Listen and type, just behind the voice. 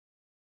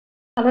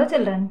Hello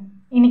children,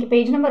 இன்னைக்கு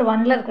page number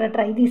 1ல இருக்கிற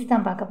try these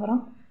தான் பார்க்க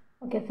போறோம்.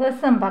 Okay, first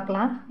sum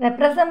பார்க்கலாம்.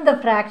 Represent the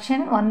fraction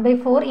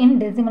 1/4 in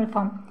decimal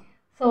form.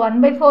 So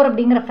 1/4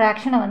 அப்படிங்கிற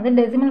fraction வந்து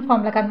decimal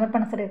formல convert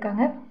பண்ண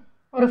சொல்லிருக்காங்க.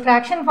 ஒரு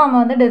fraction form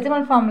வந்து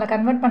decimal formல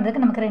convert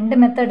பண்றதுக்கு நமக்கு ரெண்டு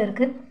மெத்தட்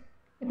இருக்கு.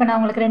 இப்போ நான்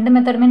உங்களுக்கு ரெண்டு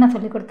மெத்தடுமே நான்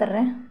சொல்லி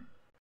கொடுத்துறேன்.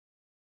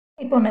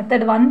 இப்போ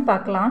மெத்தட் 1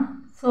 பார்க்கலாம்.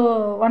 So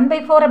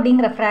 1/4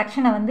 அப்படிங்கிற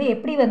fraction வந்து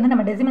எப்படி வந்து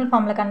நம்ம decimal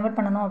formல convert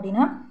பண்ணனும்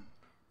அப்படினா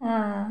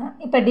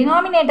இப்போ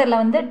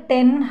டினாமினேட்டரில் வந்து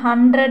 10,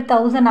 100,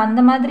 1000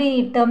 அந்த மாதிரி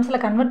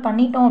டேர்ம்ஸில் கன்வெர்ட்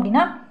பண்ணிட்டோம்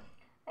அப்படின்னா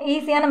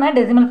ஈஸியாக நம்ம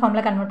டெசிமல்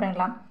ஃபார்மில் கன்வெர்ட்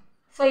பண்ணிடலாம்.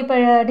 ஸோ இப்போ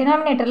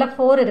டினாமினேட்டரில்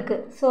 4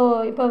 இருக்குது. ஸோ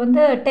இப்போ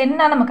வந்து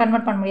 10ஆக நம்ம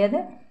கன்வெர்ட் பண்ண முடியாது.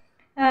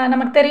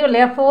 நமக்கு தெரியும்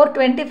இல்லையா, 4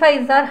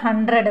 25s are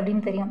 100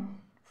 அப்படின்னு தெரியும்.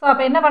 ஸோ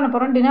அப்போ என்ன பண்ண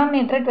போகிறோம்,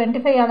 டினாமினேட்டரை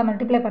 25ஆல்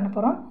மல்டிப்ளை பண்ண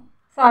போகிறோம்.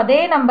 ஸோ அதே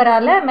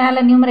நம்பரால்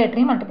மேலே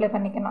நியூமரேட்டரையும் மல்டிப்ளை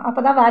பண்ணிக்கணும். அப்போ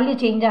தான் வேல்யூ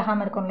சேஞ்ச்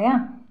ஆகாமல் இருக்கும் இல்லையா.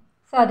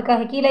 ஸோ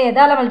அதுக்காக கீழே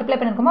எதால் மல்டிப்ளை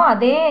பண்ணியிருக்கோமோ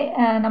அதே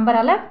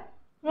நம்பரால்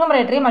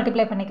நியூமரேட்டரையும்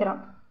மல்டிப்ளை பண்ணிக்கிறோம்.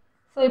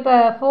 ஸோ இப்போ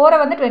 4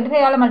 வந்து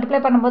 25ஆல் மல்டிப்ளை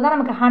பண்ணும்போது தான்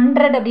நமக்கு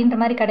 100 அப்படின்ற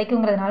மாதிரி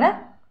கிடைக்குங்கிறதுனால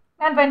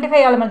நான்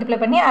 25ஆல் மல்டிப்ளை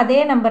பண்ணி அதே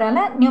நம்பரால்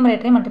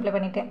நியூமரேட்டரையும் மல்டிப்ளை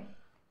பண்ணிட்டேன்.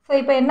 ஸோ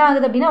இப்போ என்ன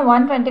ஆகுது அப்படின்னா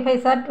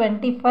 125s are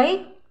 25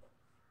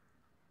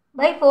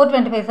 by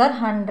 425s are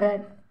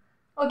 100.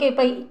 Okay,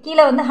 இப்போ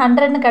கீழே வந்து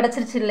 100ன்னு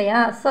கிடச்சிருச்சு இல்லையா.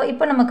 ஸோ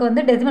இப்போ நமக்கு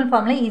வந்து டெசிமல்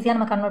ஃபார்மில் ஈஸியாக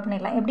நம்ம கன்வெர்ட்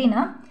பண்ணிடலாம்.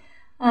 எப்படின்னா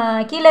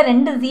கீழே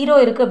 2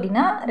 0 இருக்குது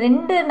அப்படின்னா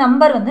 2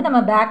 நம்பர் வந்து நம்ம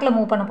பேக்கில்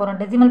மூவ் பண்ண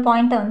போகிறோம். டெசிமல்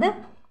பாயிண்ட்டை வந்து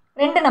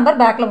 2 நம்பர்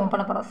பேக்கில் மூவ்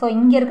பண்ண போகிறோம். ஸோ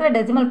இங்கே இருக்கிற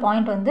டெசிமல்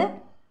பாயிண்ட் வந்து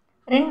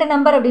 2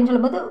 நம்பர் அப்படின்னு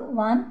சொல்லும்போது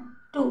 1,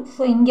 2.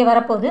 ஸோ இங்கே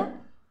வரப்போகுது,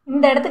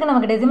 இந்த இடத்துக்கு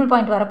நமக்கு டெசிமல்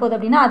பாயிண்ட் வரப்போகுது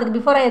அப்படின்னா அதுக்கு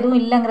பிஃபோராக எதுவும்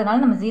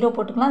இல்லைங்கிறதுனால நம்ம 0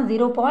 போட்டுக்கலாம்.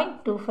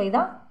 0.25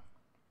 தான்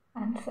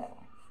ஆன்சர்.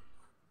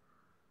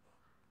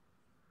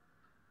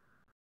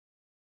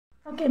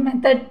 ஓகே,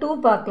 மெத்தட் 2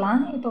 பார்க்கலாம்.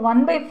 இப்போ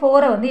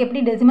 1/4 வந்து எப்படி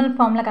டெசிமல்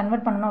ஃபார்மில்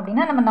கன்வெர்ட் பண்ணணும்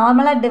அப்படின்னா நம்ம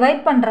நார்மலாக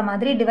டிவைட் பண்ணுற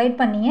மாதிரி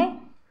டிவைட் பண்ணியே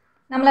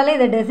நம்மளால்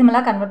இதை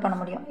டெசிமலாக கன்வெர்ட் பண்ண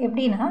முடியும்.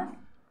 எப்படின்னா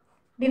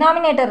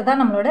டினாமினேட்டர் தான்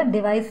நம்மளோட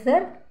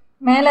டிவைசர்,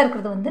 மேலே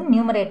இருக்கிறது வந்து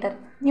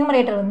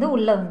நியூமரேட்டர் வந்து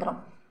உள்ளே வந்துடும்.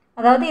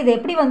 அதாவது இது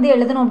எப்படி வந்து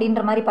எழுதணும்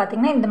அப்படின்ற மாதிரி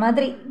பார்த்தீங்கன்னா இந்த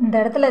மாதிரி இந்த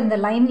இடத்துல இந்த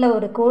லைனில்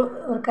ஒரு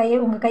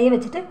உங்கள் கையை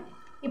வச்சுட்டு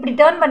இப்படி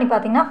டேர்ன் பண்ணி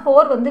பார்த்தீங்கன்னா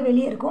 4 வந்து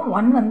வெளியே இருக்கும்,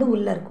 1 வந்து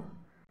உள்ளே இருக்கும்.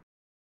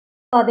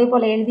 அதே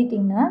போல்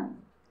எழுதிட்டிங்கன்னா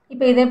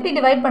இப்போ இதை எப்படி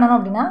டிவைட் பண்ணணும்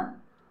அப்படின்னா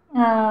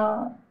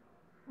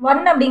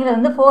 1 அப்படிங்கிறது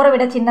வந்து 4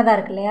 விட சின்னதாக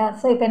இருக்கு இல்லையா.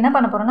 ஸோ இப்போ என்ன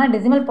பண்ண போகிறோம்னா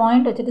டெசிமல்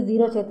பாயிண்ட் வச்சுட்டு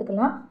 0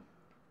 சேர்த்துக்கலாம்.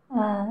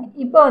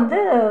 இப்போ வந்து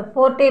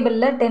 4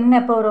 டேபிளில் 10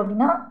 எப்போ வரும்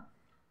அப்படின்னா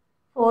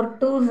 4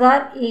 2s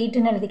are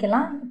 8ன்னு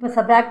எழுதிக்கலாம். இப்போ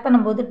சப்ராக்ட்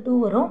பண்ணும்போது 2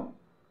 வரும்.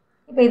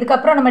 இப்போ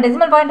இதுக்கப்புறம் நம்ம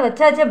டெசிமல் பாயிண்ட்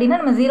வச்சாச்சு அப்படின்னா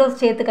நம்ம 0s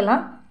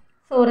சேர்த்துக்கலாம்.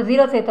 ஸோ ஒரு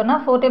 0 சேர்த்தோம்னா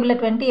 4 டேபிளில்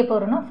 20 எப்போ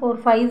வரும்னா 4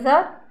 5s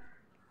are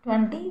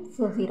 20,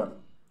 ஸோ 0.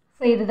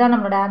 ஸோ இதுதான்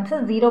நம்மளோட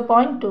ஆன்சர்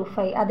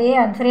 0.25. அதே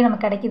ஆன்சரே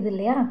நமக்கு கிடைக்கிது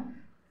இல்லையா.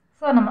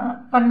 ஸோ நம்ம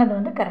பண்ணது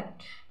வந்து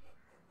கரெக்ட்.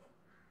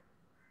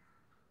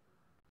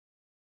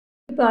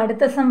 இப்போ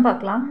அடுத்த சம்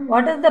பார்க்கலாம்.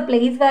 What is the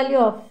place value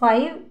of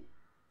 5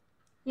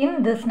 in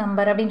this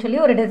number அப்படின்னு சொல்லி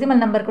ஒரு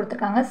டெசிமல் நம்பர்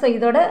கொடுத்துருக்காங்க. ஸோ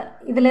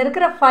இதில்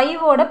இருக்கிற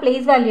 5ஓட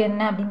பிளேஸ் வேல்யூ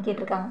என்ன அப்படின்னு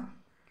கேட்டிருக்காங்க.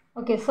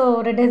 ஓகே, ஸோ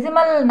ஒரு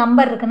டெசிமல்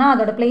நம்பர் இருக்குன்னா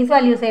அதோட பிளேஸ்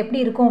வேல்யூஸ்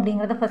எப்படி இருக்கும்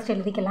அப்படிங்கிறத ஃபஸ்ட்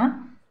எழுதிக்கலாம்.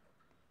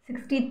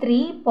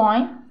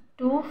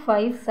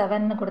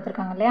 63.257ன்னு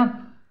கொடுத்துருக்காங்க இல்லையா.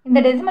 இந்த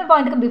டெசிமல்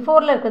பாயிண்ட்டுக்கு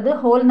பிஃபோரில் இருக்கிறது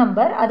ஹோல்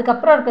நம்பர்,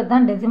 அதுக்கப்புறம் இருக்கிறது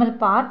தான் டெசிமல்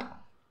பார்ட்.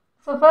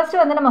 ஸோ ஃபர்ஸ்ட்டு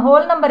வந்து நம்ம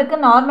ஹோல் நம்பருக்கு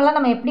நார்மலாக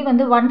நம்ம எப்படி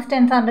வந்து 1s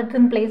 10s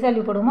 100s place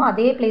value போடுவோமோ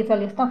அதே பிளேஸ்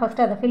வேல்யூஸ் தான்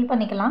ஃபஸ்ட்டு அதை ஃபில்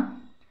பண்ணிக்கலாம்.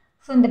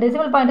 ஸோ இந்த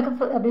டெசிமல்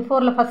பாயிண்ட்டுக்கு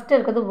பிஃபோரில் ஃபஸ்ட்டு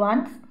இருக்கிறது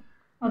 1s,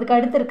 அதுக்கு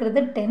அடுத்து இருக்கிறது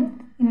 10,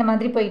 இந்த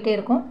மாதிரி போயிட்டே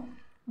இருக்கும்.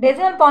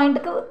 டெசிமல்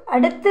பாயிண்ட்டுக்கு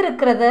அடுத்து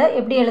இருக்கிறத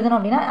எப்படி எழுதணும்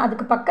அப்படின்னா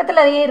அதுக்கு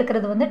பக்கத்துலேயே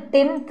இருக்கிறது வந்து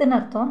 10ன்னு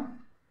அர்த்தம்.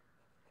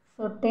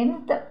 ஸோ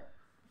 10th,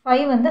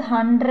 5 வந்து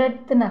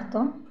 100ன்னு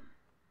அர்த்தம்.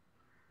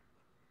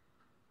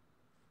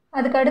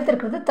 அதுக்கு அடுத்து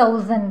இருக்கிறது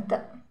 1000th.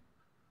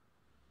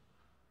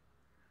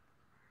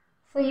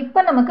 ஸோ இப்போ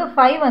நமக்கு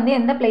 5 வந்து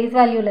எந்த பிளேஸ்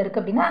வேல்யூவில்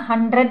இருக்குது அப்படின்னா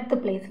 100th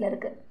பிளேஸில்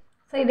இருக்குது.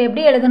 ஸோ இதை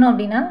எப்படி எழுதணும்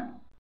அப்படின்னா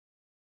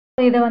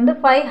இதை வந்து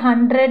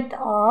 500th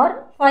ஆர்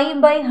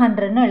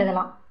 5/100ன்னு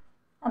எழுதலாம்.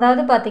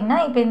 அதாவது பார்த்திங்கன்னா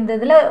இப்போ இந்த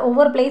இதில்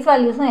ஒவ்வொரு பிளேஸ்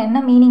வேல்யூஸும் என்ன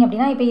மீனிங்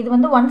அப்படின்னா இப்போ இது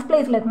வந்து 1s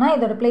பிளேஸில் இருக்குன்னா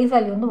இதோட பிளேஸ்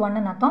வேல்யூ வந்து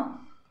 1ன்னு அர்த்தம்.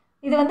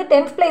 இது வந்து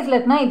 10s பிளேஸில்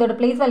இருக்குன்னா இதோட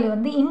பிளேஸ் வேல்யூ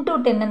வந்து into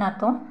 10ன்னு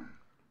அர்த்தம்.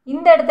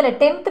 இந்த இடத்துல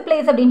 10th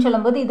பிளேஸ் அப்படின்னு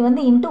சொல்லும்போது இது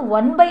வந்து into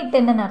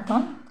 1/10ன்னு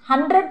அர்த்தம்.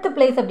 100th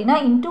பிளேஸ் அப்படின்னா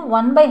into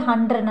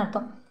 1/100ன்னு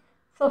அர்த்தம்.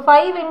 ஸோ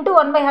 5 into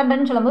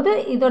 1/100ன்னு சொல்லும்போது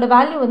இதோட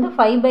வேல்யூ வந்து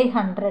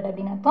 5/100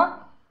 அப்படின்னு அர்த்தம்.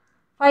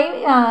 5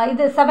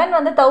 இது 7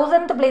 வந்து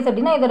 1000th பிளேஸ்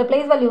அப்படின்னா இதோட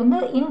பிளேஸ் வேல்யூ வந்து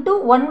into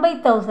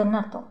 1/1000ன்னு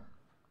அர்த்தம்.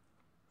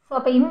 ஸோ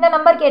அப்போ இந்த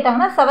நம்பர்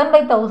கேட்டாங்கன்னா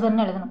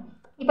 7/1000ன்னு எழுதணும்.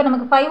 இப்போ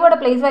நமக்கு 5ஓட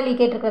பிளேஸ் வேல்யூ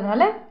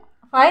கேட்டிருக்கிறதுனால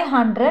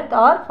 500th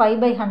ஆர்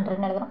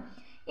 5/100ன்னு எழுதணும்.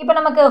 இப்போ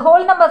நமக்கு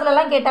ஹோல்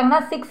நம்பர்ஸ்லாம் கேட்டாங்கன்னா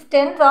 6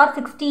 10s ஆர்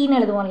 16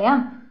 எழுதுவோம் இல்லையா.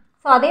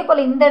 ஸோ அதே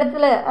போல் இந்த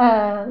இடத்துல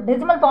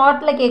டெசிமல்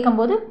பார்ட்டில்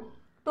கேட்கும்போது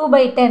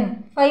 2/10,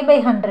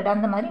 5/100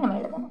 அந்த மாதிரி நம்ம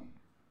எழுதணும்.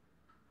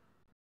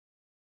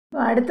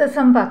 அடுத்த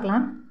சம்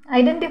பார்க்கலாம்.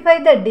 Identify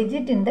the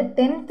digit in the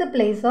 10th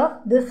place of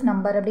this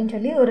number அப்படின்னு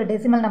சொல்லி ஒரு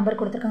டெசிமல் நம்பர்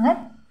கொடுத்துருக்காங்க.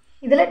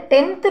 இதில்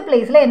 10th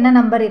பிளேஸில் என்ன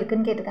நம்பர்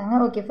இருக்குதுன்னு கேட்டிருக்காங்க.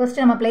 ஓகே,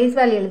 ஃபர்ஸ்ட் நம்ம பிளேஸ்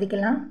வேல்யூ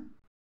எழுதிக்கலாம்.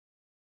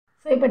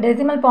 ஸோ இப்போ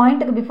டெசிமல்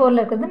பாயிண்ட்டுக்கு பிஃபோரில்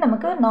இருக்கிறது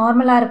நமக்கு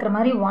நார்மலாக இருக்கிற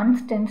மாதிரி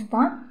ஒன்ஸ் டென்ஸ்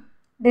தான்.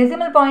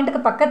 டெசிமல்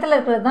பாயிண்ட்டுக்கு பக்கத்தில்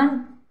இருக்கிறது தான்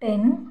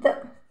டென்த்,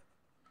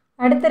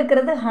 அடுத்து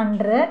இருக்கிறது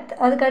 100th,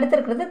 அதுக்கு அடுத்து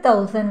இருக்கிறது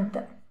 1000th.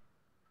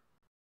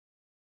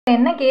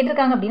 என்ன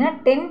கேட்டிருக்காங்க அப்படின்னா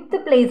 10th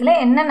பிளேஸில்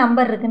என்ன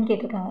நம்பர் இருக்குதுன்னு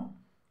கேட்டிருக்காங்க.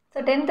 ஸோ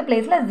 10th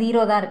பிளேஸில்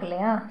 0 தான் இருக்கு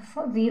இல்லையா? So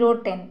 0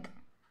 10th.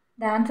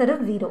 The answer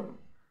is 0.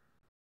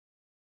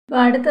 இப்போ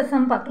அடுத்த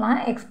சம் பார்க்கலாம்.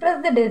 Express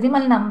the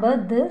decimal number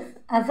this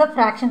as a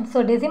fraction. So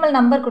decimal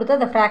number கொடுத்து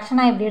அதை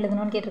ஃப்ராக்ஷனாக எப்படி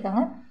எழுதணும்னு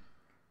கேட்டிருக்காங்க.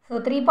 ஸோ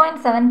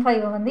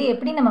 3.75 வந்து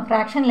எப்படி நம்ம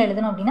ஃப்ராக்ஷனில்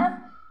எழுதணும் அப்படின்னா,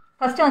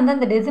 ஃபஸ்ட்டு வந்து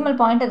அந்த டெசிமல்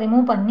பாயிண்ட்டை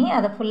ரிமூவ் பண்ணி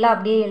அதை ஃபுல்லாக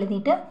அப்படியே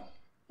எழுதிட்டு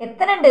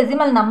எத்தனை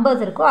டெசிமல்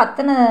நம்பர்ஸ் இருக்கோ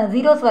அத்தனை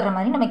ஜீரோஸ் வர்ற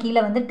மாதிரி நம்ம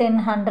கீழே வந்து 10,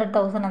 100,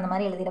 1000 அந்த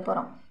மாதிரி எழுதிட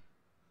போகிறோம்.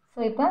 ஸோ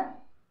இப்போ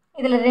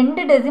இதில்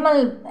 2 டெசிமல்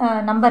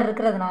நம்பர்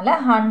இருக்கிறதுனால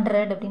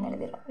 100 அப்படின்னு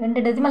எழுதிடும். 2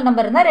 டெசிமல்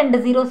நம்பர் இருந்தால்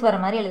 2 ஜீரோஸ் வர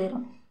மாதிரி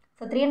எழுதிடும்.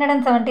 ஸோ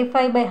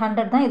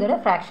 375/100 தான் இதோட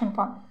ஃப்ராக்ஷன்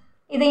ஃபார்ம்.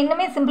 இதை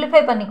இன்னுமே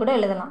சிம்பிளிஃபை பண்ணி கூட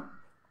எழுதலாம்.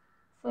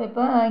 ஸோ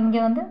இப்போ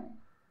இங்கே வந்து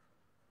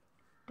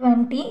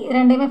 20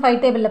 ரெண்டையுமே 5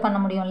 டேபிளில் பண்ண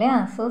முடியும் இல்லையா?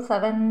 So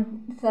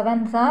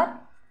 7s are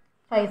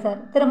 5s are,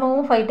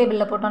 திரும்பவும் 5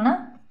 டேபிளில் போட்டோன்னா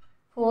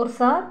 4s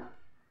are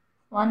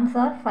 1s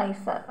are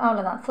 5s are,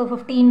 அவ்வளோதான். ஸோ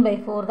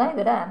 15/4 தான்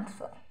இதோட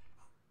ஆன்சர்.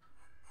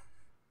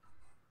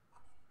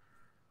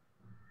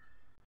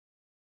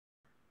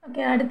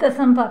 ஓகே, அடுத்த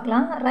சம்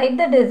பார்க்கலாம். Right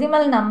the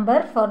decimal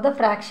number for the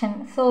fraction.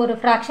 So ஒரு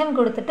ஃப்ராக்ஷன்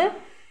கொடுத்துட்டு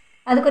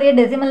அதுக்குரிய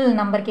டெசிமல்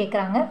நம்பர்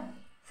கேட்குறாங்க.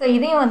 ஸோ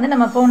இதையும் வந்து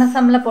நம்ம போன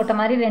சம்மில் போட்ட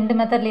மாதிரி 2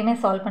 மெத்தட்லேயுமே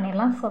சால்வ்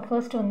பண்ணிடலாம். ஸோ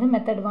ஃபர்ஸ்ட் வந்து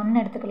மெத்தட் 1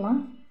 எடுத்துக்கலாம்.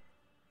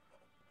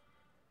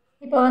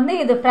 இப்போ வந்து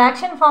இது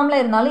ஃப்ராக்ஷன் ஃபார்மில்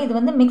இருந்தாலும் இது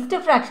வந்து மிக்ஸ்டு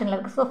ஃப்ராக்ஷனில்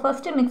இருக்குது. ஸோ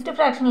ஃபஸ்ட்டு மிக்ஸ்டு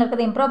ஃப்ராக்ஷனில்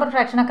இருக்கிறது இம்ப்ராப்பர்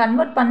ஃப்ராக்ஷனாக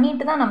கன்வெர்ட்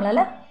பண்ணிட்டு தான்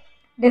நம்மளால்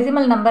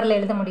டெசிமல் நம்பரில்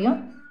எழுத முடியும்.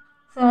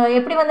 ஸோ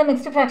எப்படி வந்து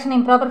மிக்ஸ்டு ஃப்ராக்ஷன்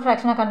இம்ப்ராப்பர்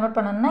ஃப்ராக்ஷனாக கன்வெர்ட்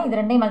பண்ணணும்னா இது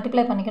ரெண்டையும்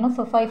மல்டிப்ளை பண்ணிக்கணும்.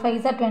 ஸோ 5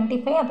 5s are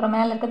 25, அப்புறம்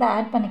மேலே இருக்கிறத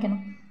ஆட்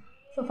பண்ணிக்கணும்.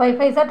 ஸோ 5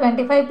 5s are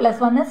 25 +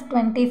 1 is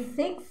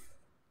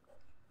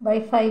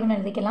 26/5ன்னு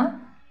எழுதிக்கலாம்.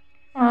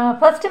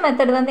 ஃபஸ்ட்டு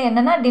மெத்தட் வந்து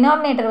என்னென்னா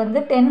டினாமினேட்டர் வந்து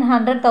 10,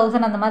 100,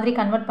 1000 அந்த மாதிரி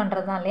கன்வெர்ட்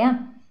பண்ணுறது தான் இல்லையா?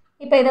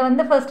 இப்போ இதை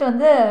வந்து ஃபஸ்ட்டு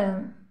வந்து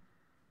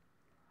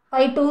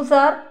 5 2s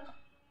are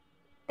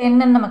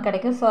 10ன்னு நமக்கு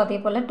கிடைக்கும். ஸோ அதே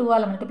போல்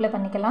 2ஆல் மல்டிப்ளை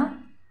பண்ணிக்கலாம்.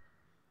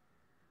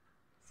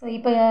 ஸோ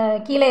இப்போ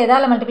கீழே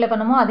எதால் மல்டிப்ளை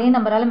பண்ணுமோ அதே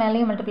நம்பரால்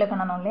மேலேயும் மல்டிப்ளை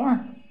பண்ணணும் இல்லையா?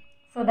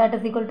 So that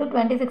is equal to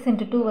 26 ×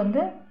 2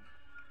 வந்து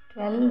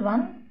 12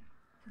 1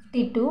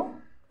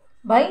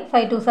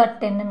 52/5 2s are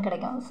 10ன்னு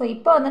கிடைக்கும். ஸோ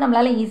இப்போ வந்து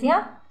நம்மளால்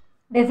ஈஸியாக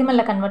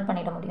டெசிமலில் கன்வெர்ட்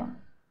பண்ணிட முடியும்.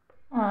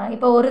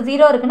 இப்போ ஒரு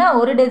 0 இருக்குன்னா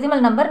ஒரு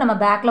டெசிமல் நம்பர் நம்ம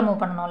பேக்கில்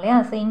மூவ் பண்ணணும் இல்லையா?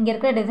 ஸோ இங்கே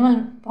இருக்கிற டெசிமல்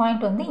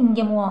பாயிண்ட் வந்து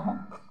இங்கே மூவ் ஆகும்.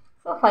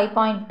 ஸோ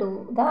 5.2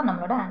 தான்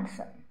நம்மளோட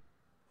ஆன்சர்.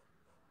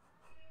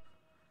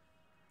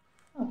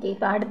 ஓகே,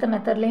 இப்போ அடுத்த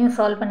மெத்தட்லேயும்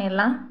சால்வ்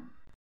பண்ணிடலாம்.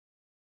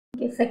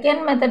 ஓகே,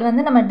 செகண்ட் மெத்தட்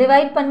வந்து நம்ம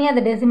டிவைட் பண்ணி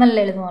அதை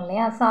டெசிமலில் எழுதுவோம்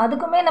இல்லையா? ஸோ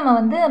அதுக்குமே நம்ம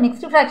வந்து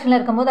மிக்ஸ்டு ஃப்ராக்ஷனில்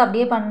இருக்கும்போது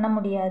அப்படியே பண்ண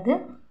முடியாது.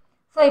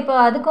 ஸோ இப்போ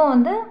அதுக்கும்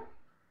வந்து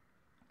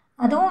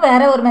அதுவும்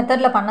வேறு ஒரு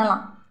மெத்தடில்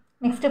பண்ணலாம்.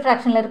 மிக்ஸ்டு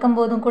ஃப்ராக்ஷனில்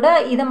இருக்கும்போதும் கூட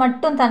இதை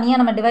மட்டும் தனியாக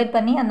நம்ம டிவைட்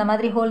பண்ணி அந்த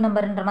மாதிரி ஹோல்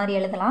நம்பர்ன்ற மாதிரி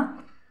எழுதலாம்.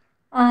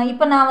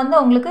 இப்போ நான் வந்து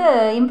உங்களுக்கு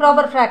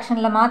இம்ப்ராப்பர்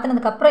ஃப்ராக்ஷனில்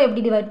மாற்றினதுக்கப்புறம்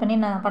எப்படி டிவைட் பண்ணி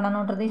நான்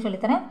பண்ணணுன்றதையும்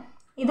சொல்லித்தரேன்.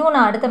 இதுவும்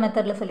நான் அடுத்த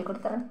மெத்தடில் சொல்லி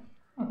கொடுத்துறேன்.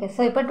 ஓகே,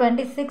 ஸோ இப்போ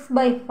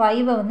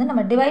 26/5 வந்து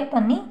நம்ம டிவைட்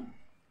பண்ணி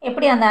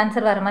எப்படி அந்த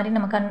ஆன்சர் வர மாதிரி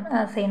நம்ம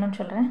செய்யணும்னு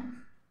சொல்கிறேன்.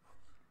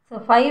 ஸோ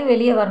 5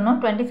 வெளியே வரணும்,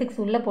 26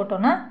 உள்ளே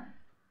போட்டோன்னா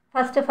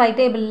ஃபஸ்ட்டு 5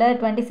 டேபிளில்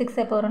 26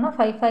 எப்போ வரணும்?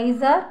 5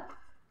 5s are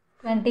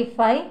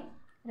 25,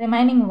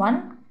 ரிமைனிங் 1.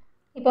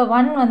 இப்போ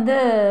 1 வந்து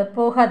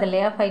போகாது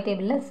இல்லையா 5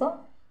 டேபிளில்? ஸோ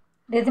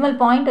டெசிமல்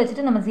பாயிண்ட்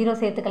வச்சுட்டு நம்ம 0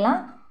 சேர்த்துக்கலாம்.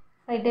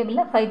 5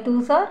 டேபிளில் 5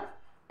 2s are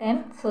 10.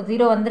 ஸோ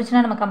 0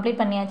 வந்துருச்சுன்னா நம்ம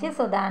கம்ப்ளீட் பண்ணியாச்சு.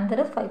 So the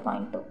answer is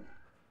 5.2.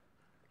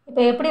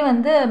 இப்போ எப்படி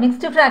வந்து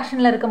மிக்ஸ்டு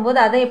ஃப்ராக்ஷனில் இருக்கும்போது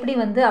அதை எப்படி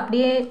வந்து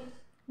அப்படியே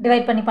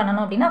டிவைட் பண்ணி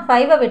பண்ணணும் அப்படின்னா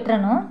 5ஐ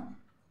விட்டுறணும்.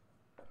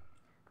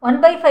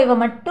 1/5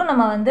 மட்டும்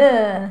நம்ம வந்து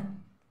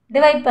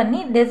டிவைட் பண்ணி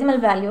டெசிமல்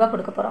வேல்யூவாக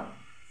கொடுக்க போகிறோம்.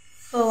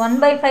 ஸோ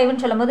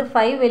 1/5ன்னு சொல்லும்போது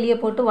 5 வெளியே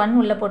போட்டு 1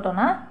 உள்ளே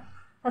போட்டோன்னா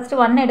ஃபஸ்ட்டு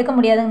 1 எடுக்க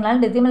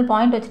முடியாதுங்கனால டெசிமல்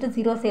பாயிண்ட் வச்சுட்டு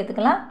 0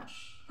 சேர்த்துக்கலாம்.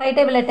 5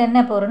 டேபிளில் 10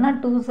 எப்போ வரும்னா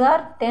 2s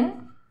are 10.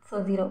 ஸோ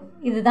 0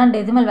 இதுதான்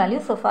டெசிமல் வேல்யூ.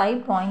 ஸோ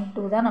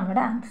 5.2 தான் நம்மளோட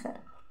ஆன்சர்.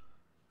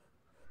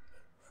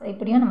 ஸோ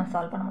இப்படியும் நம்ம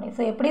சால்வ் பண்ண முடியும்.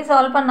 ஸோ எப்படி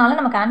சால்வ் பண்ணாலும்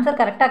நமக்கு ஆன்சர்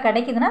கரெக்டாக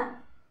கிடைக்குதுன்னா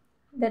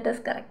தட்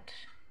இஸ் கரெக்ட்.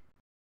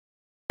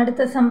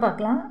 அடுத்த சம்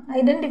பார்க்கலாம்.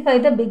 ஐடென்டிஃபை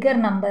த பிகர்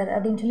நம்பர்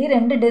அப்படின்னு சொல்லி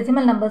 2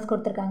 டெசிமல் நம்பர்ஸ்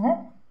கொடுத்துருக்காங்க.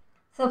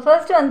 ஸோ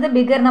ஃபர்ஸ்ட் வந்து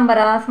பிகர்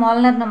நம்பரா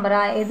ஸ்மாலர்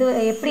நம்பரா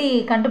எப்படி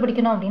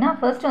கண்டுபிடிக்கணும் அப்படின்னா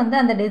ஃபர்ஸ்ட் வந்து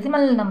அந்த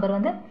டெசிமல் நம்பர்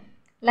வந்து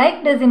லைக்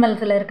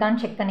டெசிமல்ஸில் இருக்கான்னு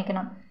செக்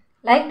பண்ணிக்கணும்.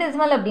 லைக்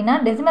டெசிமல் அப்படின்னா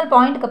டெசிமல்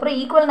பாயிண்ட்டுக்கு அப்புறம்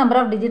ஈக்குவல் நம்பர்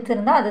ஆஃப் டிஜிட்ஸ்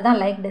இருந்தால் அதுதான்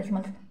லைக்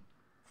டெசிமல்ஸ்.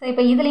 ஸோ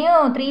இப்போ இதுலேயும்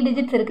 3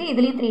 டிஜிட்ஸ் இருக்குது,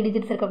 இதுலேயும் 3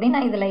 டிஜிட்ஸ் இருக்குது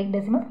அப்படின்னா இது லைக்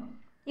டெசிமல்.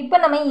 இப்போ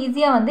நம்ம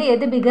ஈஸியாக வந்து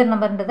எது பிகர்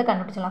நம்பர்ன்றதை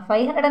கண்டுபிடிச்சலாம்.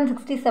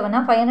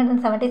 567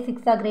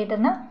 576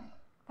 கிரேட்டர்னா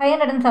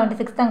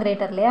 576 தான்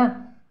கிரேட்டர் இல்லையா?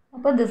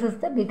 அப்போ this is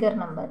the figure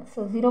number. So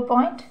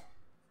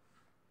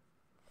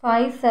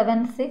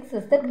 0.576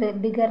 is the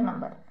figure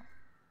number.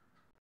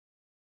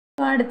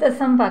 அடுத்த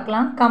சம்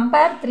பார்க்கலாம்.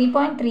 Compare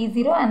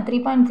 3.30 and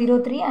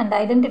 3.03 and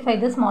identify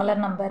the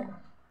smaller number.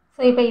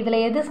 So இப்போ இதில்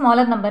எது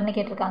ஸ்மாலர் நம்பர்னு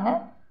கேட்டிருக்காங்க.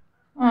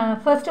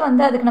 ஃபர்ஸ்ட்டு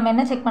வந்து அதுக்கு நம்ம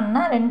என்ன செக்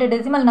பண்ணணும்னா 2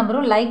 டெசிமல்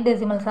நம்பரும் லைக்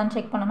டெசிமல்ஸான்னு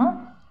செக் பண்ணணும்.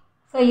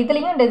 ஸோ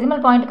இதுலேயும்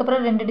டெசிமல் பாயிண்ட்டுக்கு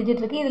அப்புறம் 2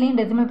 டிஜிட் இருக்குது, இதுலேயும்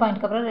டெசிமல்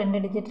பாயிண்ட்டுக்கு அப்புறம் 2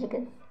 டிஜிட்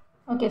இருக்குது.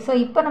 ஓகே, ஸோ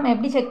இப்போ நம்ம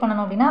எப்படி செக்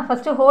பண்ணணும் அப்படின்னா,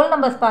 ஃபஸ்ட்டு ஹோல்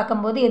நம்பர்ஸ்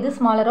பார்க்கும்போது எது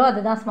ஸ்மாலரோ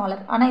அதுதான்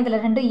ஸ்மாலர். ஆனால்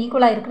இதில் ரெண்டும்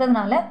ஈக்குவலாக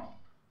இருக்கிறதுனால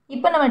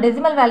இப்போ நம்ம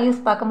டெசிமல் வேல்யூஸ்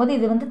பார்க்கும்போது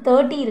இது வந்து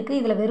 30 இருக்குது,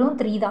 இதில் வெறும்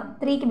 3 தான்.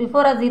 3க்கு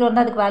பிஃபோராக 0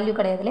 இருந்தால் அதுக்கு வேல்யூ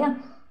கிடையாது இல்லையா?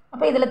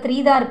 அப்போ இதில் 3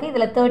 தான் இருக்குது,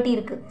 இதில் 30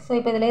 இருக்குது. ஸோ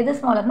இப்போ இதில் எது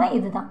ஸ்மாலர்னால்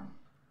இது தான்.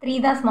 3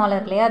 தான்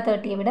ஸ்மாலர் இல்லையா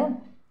 30யை விட.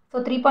 So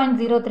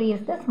 3.03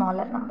 is the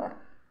smaller number.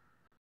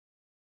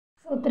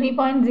 So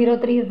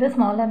 3.03 is the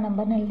smaller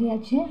நம்பர்னு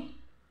எழுதியாச்சு.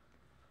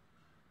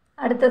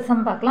 அடுத்த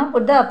சம் பார்க்கலாம்.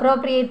 Put the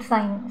appropriate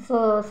sign. So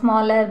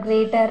smaller,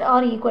 greater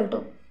or equal to.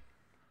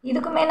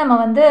 இதுக்குமே நம்ம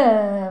வந்து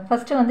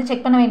ஃபஸ்ட்டு வந்து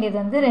செக் பண்ண வேண்டியது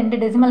வந்து 2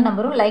 டெசிமல்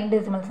நம்பரும் லைக்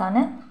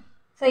டெசிமல்ஸானு.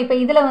 ஸோ இப்போ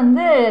இதில்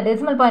வந்து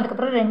டெசிமல் பாயிண்ட்டுக்கு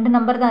அப்புறம் 2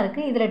 நம்பர் தான்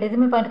இருக்குது, இதில்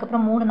டெசிமல் பாயிண்ட்டுக்கு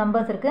அப்புறம் 3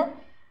 நம்பர்ஸ் இருக்குது.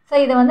 ஸோ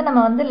இதை வந்து நம்ம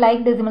வந்து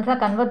லைக் டெசிமல்ஸாக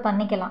கன்வெர்ட்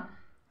பண்ணிக்கலாம்.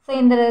 ஸோ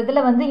இந்த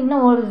இதில் வந்து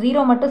இன்னும் ஒரு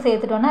 0 மட்டும்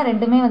சேர்த்துட்டோன்னா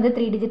ரெண்டுமே வந்து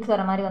 3 டிஜிட்ஸ்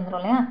வர மாதிரி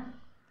வந்துடும் இல்லையா?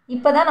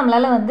 இப்போ தான்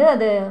நம்மளால் வந்து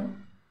அது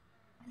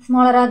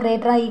ஸ்மாலராக,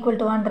 கிரேட்டராக,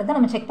 ஈக்குவல் டுவான்றதை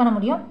நம்ம செக் பண்ண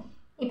முடியும்.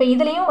 இப்போ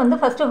இதுலேயும் வந்து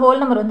ஃபஸ்ட்டு ஹோல்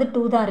நம்பர் வந்து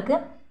 2 தான்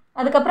இருக்குது,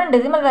 அதுக்கப்புறம்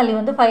டெசிமல் வேல்யூ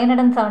வந்து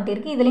 570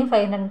 இருக்குது, இதுலேயும்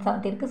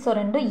 570 இருக்குது. ஸோ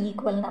ரெண்டும்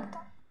ஈக்குவல்னு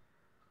அர்த்தம்.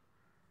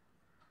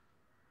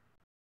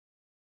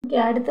 ஓகே,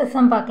 அடுத்த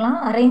சம் பார்க்கலாம்.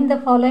 Arrange the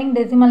following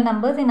decimal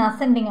numbers in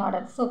ascending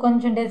order. So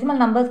கொஞ்சம்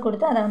டெசிமல் நம்பர்ஸ்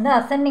கொடுத்து அதை வந்து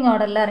அசெண்டிங்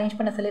ஆர்டரில் அரேஞ்ச்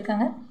பண்ண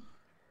சொல்லியிருக்காங்க.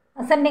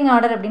 அசெண்டிங்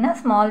ஆர்டர் அப்படின்னா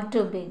small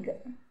to big.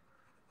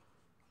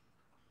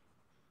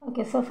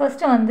 Okay, so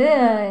first வந்து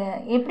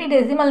எப்படி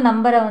டெசிமல்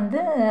நம்பரை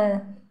வந்து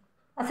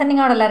அசெண்டிங்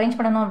ஆர்டரில் அரேஞ்ச்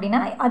பண்ணணும் அப்படின்னா,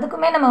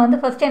 அதுக்குமே நம்ம வந்து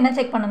ஃபஸ்ட்டு என்ன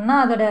செக் பண்ணணும்னா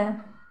அதோட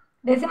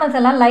டெசிமல்ஸ்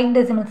எல்லாம் லைக்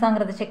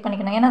டெசிமல்ஸாங்கிறத செக்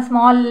பண்ணிக்கணும். ஏன்னா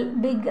ஸ்மால்,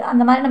 பிக்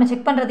அந்த மாதிரி நம்ம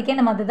செக் பண்ணுறதுக்கே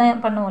நம்ம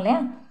அதுதான் பண்ணுவோம் இல்லையா?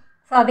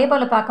 ஸோ அதே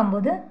போல்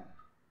பார்க்கும்போது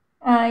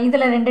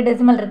இதில் 2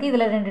 டெசிமல் இருக்குது,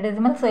 இதில் 2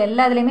 டெசிமல். ஸோ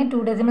எல்லா இதுலேயுமே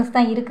 2 டெசிமல்ஸ்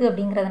தான் இருக்குது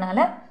அப்படிங்கிறதுனால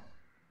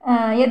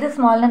எது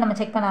ஸ்மால்னு நம்ம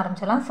செக் பண்ண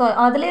ஆரம்பிச்சிடலாம். ஸோ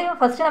அதுலேயும்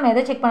ஃபஸ்ட்டு நம்ம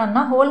எதை செக்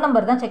பண்ணணும்னா ஹோல்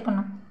நம்பர் தான் செக்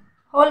பண்ணணும்.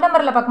 ஹோல்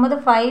நம்பரில் பார்க்கும்போது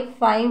 5,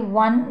 5,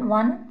 1,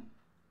 1,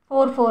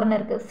 4, 4ன்னு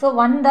இருக்குது. ஸோ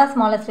 1 தான்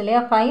ஸ்மாலஸ்ட்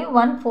இல்லையா? 5,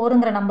 1,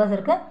 4ங்கிற நம்பர்ஸ்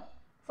இருக்குது.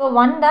 ஸோ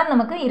 1 தான்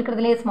நமக்கு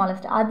இருக்கிறதுலே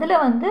ஸ்மாலஸ்ட். அதில்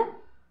வந்து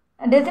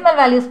டெசிமல்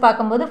வேல்யூஸ்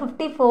பார்க்கும்போது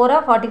 54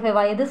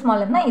 45 எது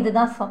ஸ்மாலர்னால் இது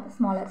தான்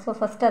ஸ்மாலர். ஸோ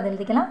ஃபஸ்ட்டு அது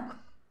எழுதிக்கலாம்,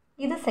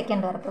 இது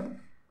செகண்ட் வரப்போகுது.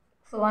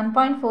 ஸோ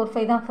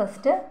 1.45 தான்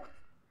ஃபஸ்ட்டு,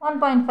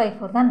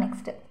 1.54 தான்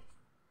நெக்ஸ்ட்டு.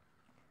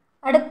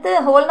 அடுத்து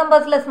ஹோல்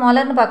நம்பர்ஸில்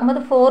ஸ்மாலர்னு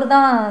பார்க்கும்போது 4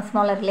 தான்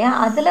ஸ்மாலர் இல்லையா?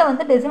 அதில்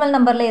வந்து டெசிமல்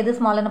நம்பரில் எது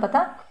ஸ்மாலர்னு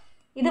பார்த்தா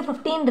இது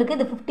 15 இருக்குது,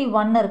 இது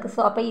 51 இருக்குது.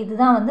 ஸோ அப்போ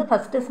இதுதான் வந்து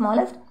ஃபஸ்ட்டு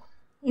ஸ்மாலஸ்ட்,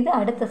 இது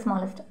அடுத்த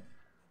ஸ்மாலஸ்ட்.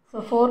 ஸோ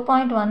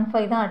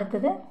 4.15 தான்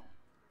அடுத்தது,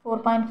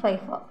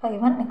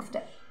 4.51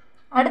 நெக்ஸ்ட்டு.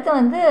 அடுத்து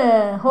வந்து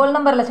ஹோல்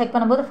நம்பரில் செக்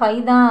பண்ணும்போது 5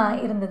 தான்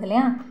இருந்தது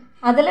இல்லையா?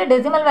 அதில்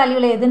டெசிமல்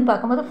வேல்யூவில் எதுன்னு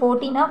பார்க்கும்போது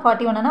 14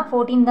 41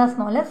 14 தான்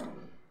ஸ்மாலஸ்ட்.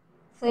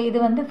 ஸோ இது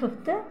வந்து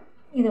 5th,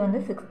 இது வந்து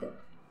 6th.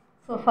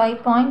 So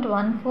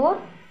 5.14,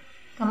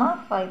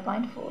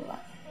 5.41.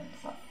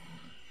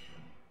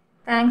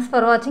 Thanks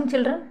for watching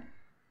children.